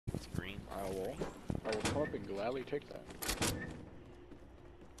I will come up and gladly take that.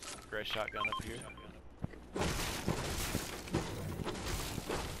 Gray shotgun up here.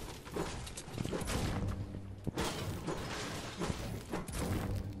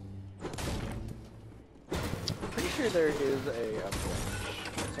 Pretty sure there is a branch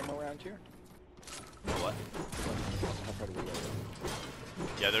somewhere around here. What? How far do we go?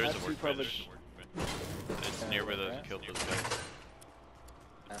 Yeah, there is a That's workbench. It's near where those killed those guys.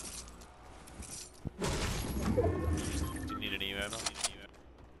 Do you need any ammo?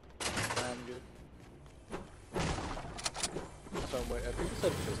 I'm good. So wait, I think it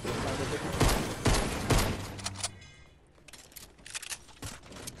said pistol kind of different.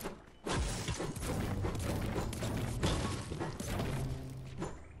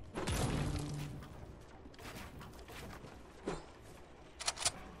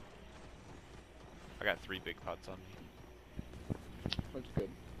 I got 3 big pots on me. Looks good.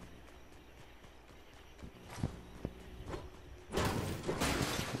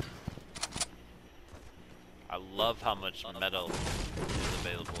 I love how much metal is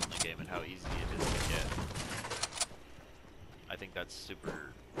available in the game and how easy it is to get. I think that's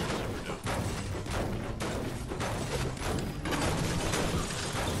super dope.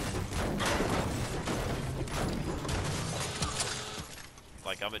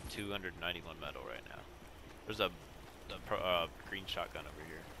 Like, I'm at 291 metal right now. There's a green shotgun over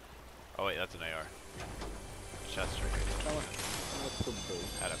here. Oh wait, that's an AR. Chest right here.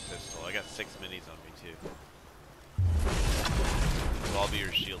 Had a pistol. I got 6 minis on me too. So I'll be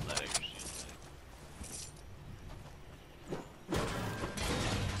your shield medic.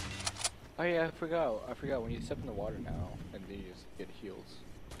 Oh yeah, I forgot. When you step in the water now, and then you just get heals.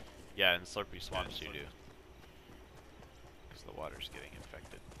 Yeah, and slurpy swamps you do. Because the water's getting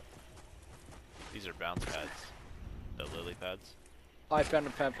infected. These are bounce pads. The lily pads. Oh, I found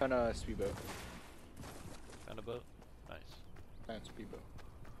a speedboat. Found a boat? Nice. Found a speedboat.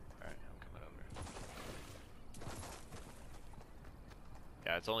 Alright, I'm coming over.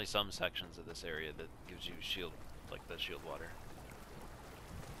 Yeah, it's only some sections of this area that gives you shield, like the shield water.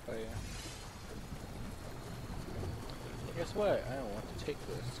 Oh yeah. Guess what? I don't want to take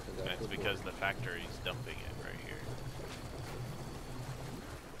this because it's because the factory's dumping it right here.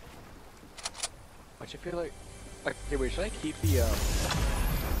 Which I feel like. Okay, wait. Should I keep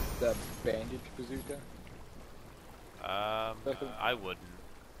the bandage bazooka? I wouldn't.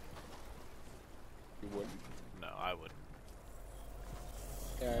 You wouldn't? No, I wouldn't.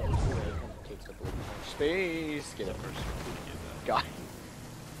 Yeah, it kind of takes up a little more space. Get it first. Got it.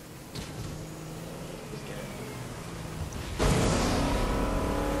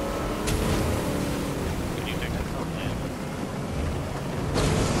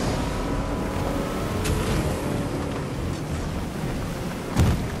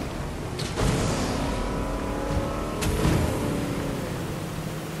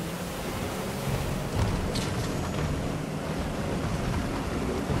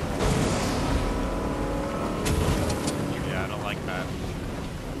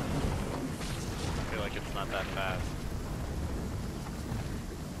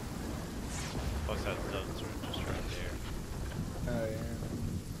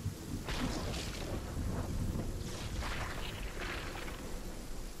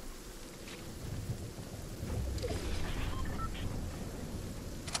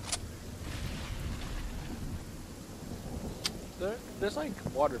 There's like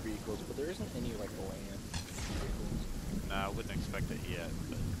water vehicles, but there isn't any like land vehicles. Nah, I wouldn't expect it yet,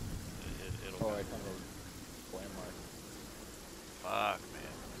 but it'll. Oh, I found a landmark. Fuck,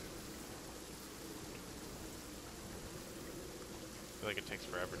 man. I feel like it takes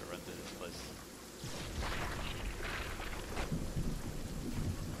forever to run through this place.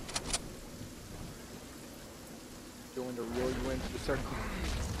 Going to reel you into the circle.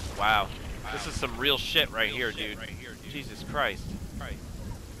 Wow. This is some real shit right here, dude. Jesus Christ.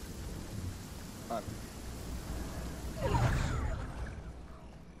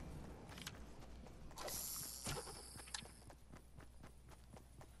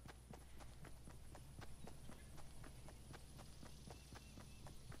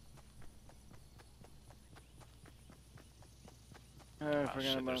 I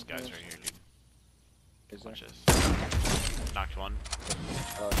forgot about there's guys this. right here, dude. Is there? Watch this. Knocked one.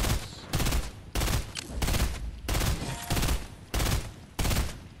 Nice.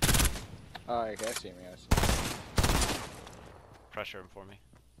 Oh, okay, I see him, Pressure him for me.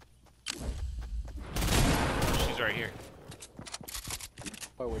 She's right here.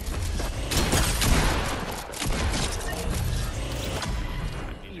 Oh, wait.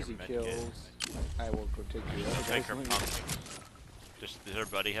 Easy kills. I will go take the other Take guys. her pumpkin. Does her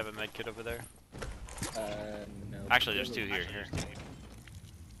buddy have a med kit over there? No. Actually, there's two here. Here.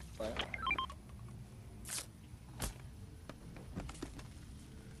 What?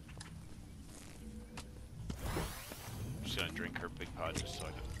 I'm just gonna drink her big pod just so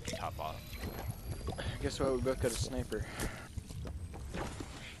I can top off. Guess what? We both got a sniper.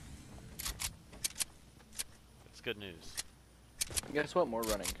 That's good news. Guess what? More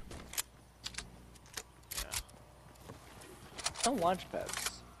running. Yeah. No launch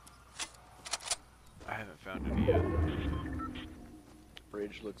pads. I haven't found any yet.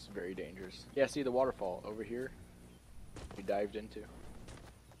 Bridge looks very dangerous. Yeah, see the waterfall over here? We dived into. You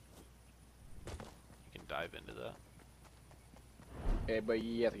can dive into that. Okay, but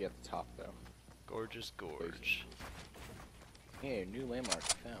you have to get to the top though. Gorgeous gorge. Hey, new landmark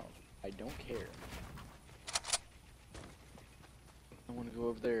found. I don't care. I want to go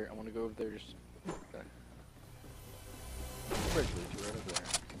over there. I want to go over there. Just. Okay. Bridge leads right over there.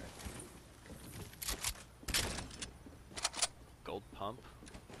 Gold pump.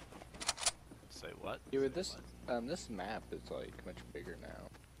 Say what? Yeah, with this this map is like much bigger now.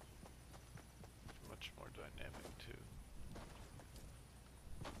 Much more dynamic too.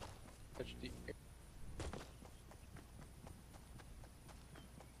 Much deep.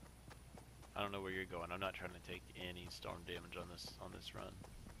 I don't know where you're going. I'm not trying to take any storm damage on this run,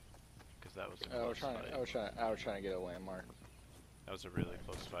 because that was a close fight. I was trying to get a landmark. That was a really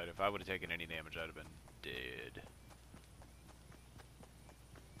close fight. If I would have taken any damage, I'd have been dead.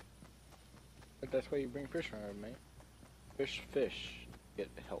 But that's why you bring fish around, mate. Fish, get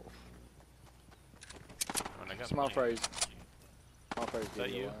health. When I got Small money, fries. Small fries. Is that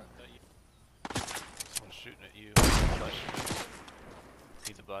do a you? lot. Someone's shooting at you.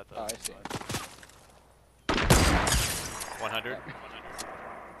 He's a bot though. Oh, I see. 100.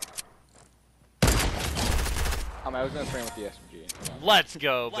 I was gonna frame with the SMG. Let's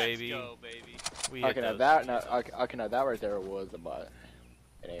go, baby. We hit Okay, now those. that right there was a bot.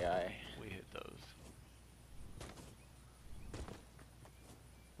 An AI. We hit those.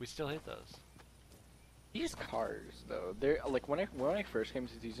 We still hit those. These cars, though, they're like when I first came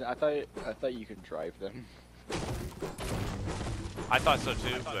to the season, I thought you could drive them. I thought so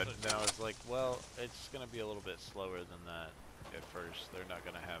too, but then I was like, well, it's gonna be a little bit slower than that at first. They're not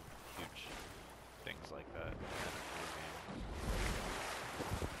gonna have huge things like that.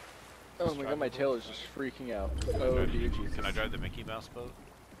 Oh my god, my tail is just freaking out. Oh dear Jesus. Can I drive the Mickey Mouse boat?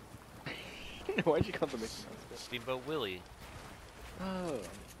 Why'd you call the Mickey Mouse boat? Steamboat Willie. Oh.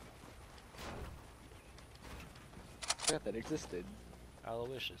 I forgot that existed.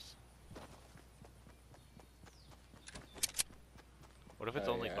 Aloysius. What if it's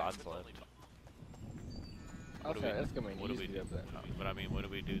Oh, only yeah. bots left? Okay, that's gonna What do we easy do? up then. But I mean, what do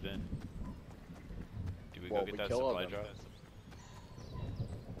we do then? Do we Well, go get we that kill all supply of them. drop?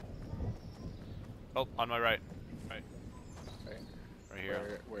 Oh, on my right. Right. Right. Right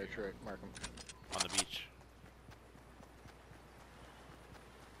here. Where Troy, mark him. On the beach.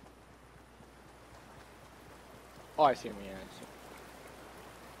 Oh, I see him, yeah, I see him.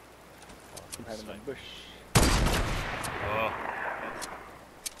 Oh, Right in the bush. oh.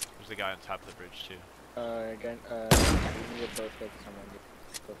 There's a guy on top of the bridge too. Again, we can get both focus on me.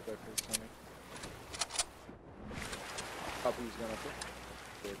 Both focus on me. Probably he's going up there.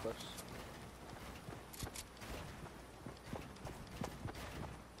 Very close.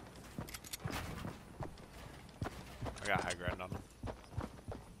 I got high ground on him.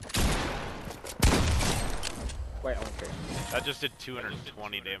 Wait, I want to That just did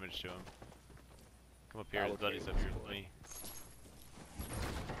 220 damage to him. Come up here, his buddy's up here with me.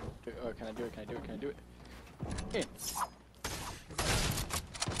 can I do it? Can I do it? Can I do it? In.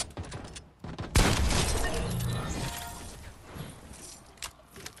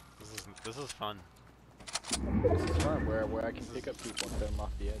 This is fun. This is fun, where I can pick up people and throw them off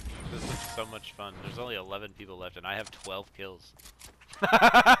the edge. This is so much fun. There's only 11 people left, and I have 12 kills.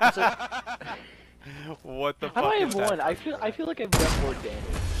 What the fuck? How do I is have that? one? I feel like I've done more damage.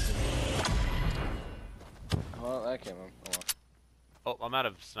 Well, that came up. Oh, I'm out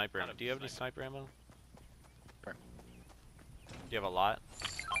of sniper ammo. Do you have any sniper ammo? Sure. Do you have a lot?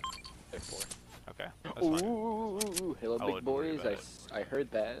 There's 4. Okay, that's fine. Ooh, hello, I big wouldn't worry boys. about it. I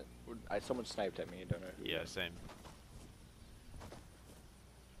heard that. Someone sniped at me. I don't know who. Yeah, same.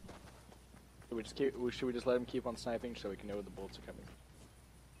 Should we just let him keep on sniping so we can know where the bullets are coming?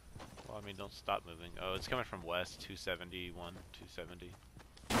 Well, I mean, don't stop moving. Oh, it's coming from west, 271, 270.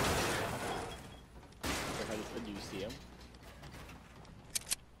 Do you see him?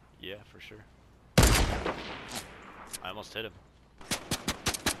 Yeah, for sure. I almost hit him.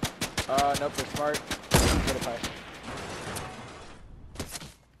 Nope, they're smart. Get a fight.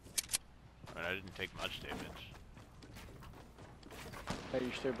 I didn't take much damage. Hey,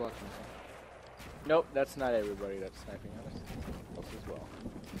 you're still blocking me. Nope, that's not everybody that's sniping at us. Us as well.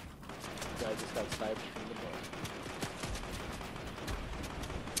 Guy just got sniped from the boat.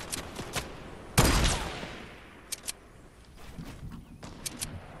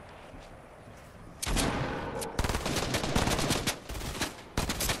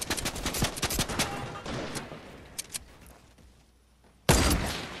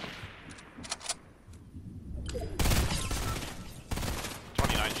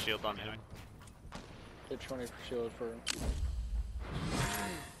 Shield on him. Hit 20 for shield for him.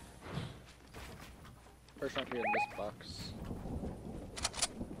 First one to be in this box.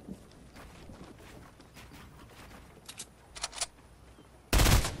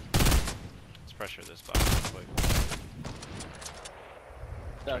 Let's pressure this box real quick.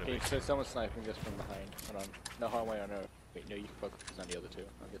 Okay, so someone's sniping just from behind. Hold on. No hallway on earth. Wait, no, you can focus on the other two.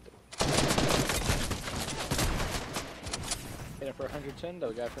 I'll get them. Hit him for 110,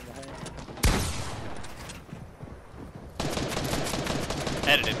 the guy from behind.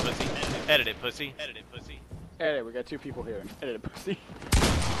 Edit it, pussy. Edit it, pussy. Edit it, pussy. Edit, we got two people here. Edit it, pussy.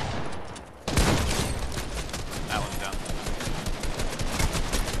 That one's down.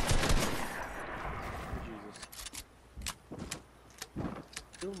 Jesus.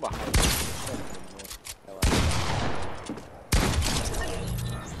 Two behind.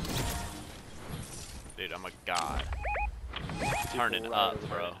 Dude, I'm a god. Turn it up,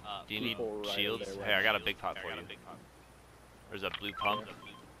 bro. Do you need shields? Hey, I got a big pot for you. There's a blue pump,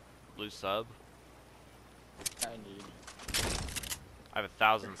 blue sub. I need. I have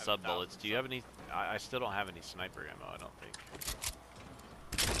 1,000 sub bullets. Do you have any? I still don't have any sniper ammo, I don't think.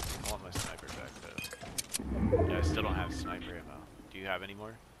 I want my sniper back though. Yeah, I still don't have sniper ammo. Do you have any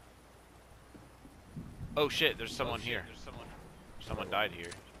more? Oh shit, there's someone here. Someone died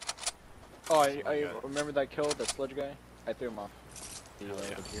here. Oh, I remember that kill, that sludge guy? I threw him off.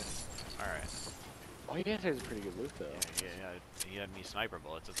 Alright. Oh, he did have pretty good loot though. Yeah, he had me sniper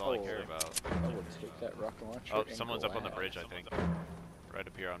bullets, that's all I care about. I would take that rocket launcher. Oh, someone's up on the bridge, I think. Right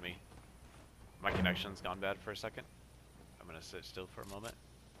up here on me. My connection's gone bad for a second. I'm gonna sit still for a moment.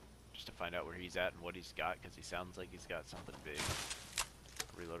 Just to find out where he's at and what he's got, because he sounds like he's got something big.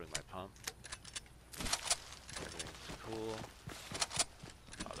 Reloading my pump. Everything's cool.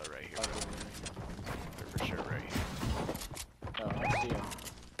 Oh, they're right here. They're for sure right here. Oh, I see him.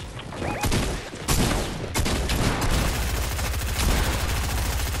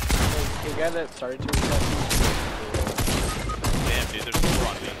 The guy that started to reset. Damn, dude, there's more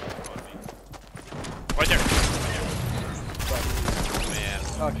on me. Right there. Man.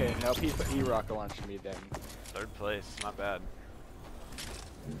 Okay, no, he rocket launched me then. Third place, not bad.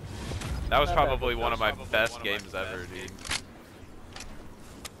 That was probably one of my best games ever, dude.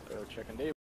 Go check and Dave.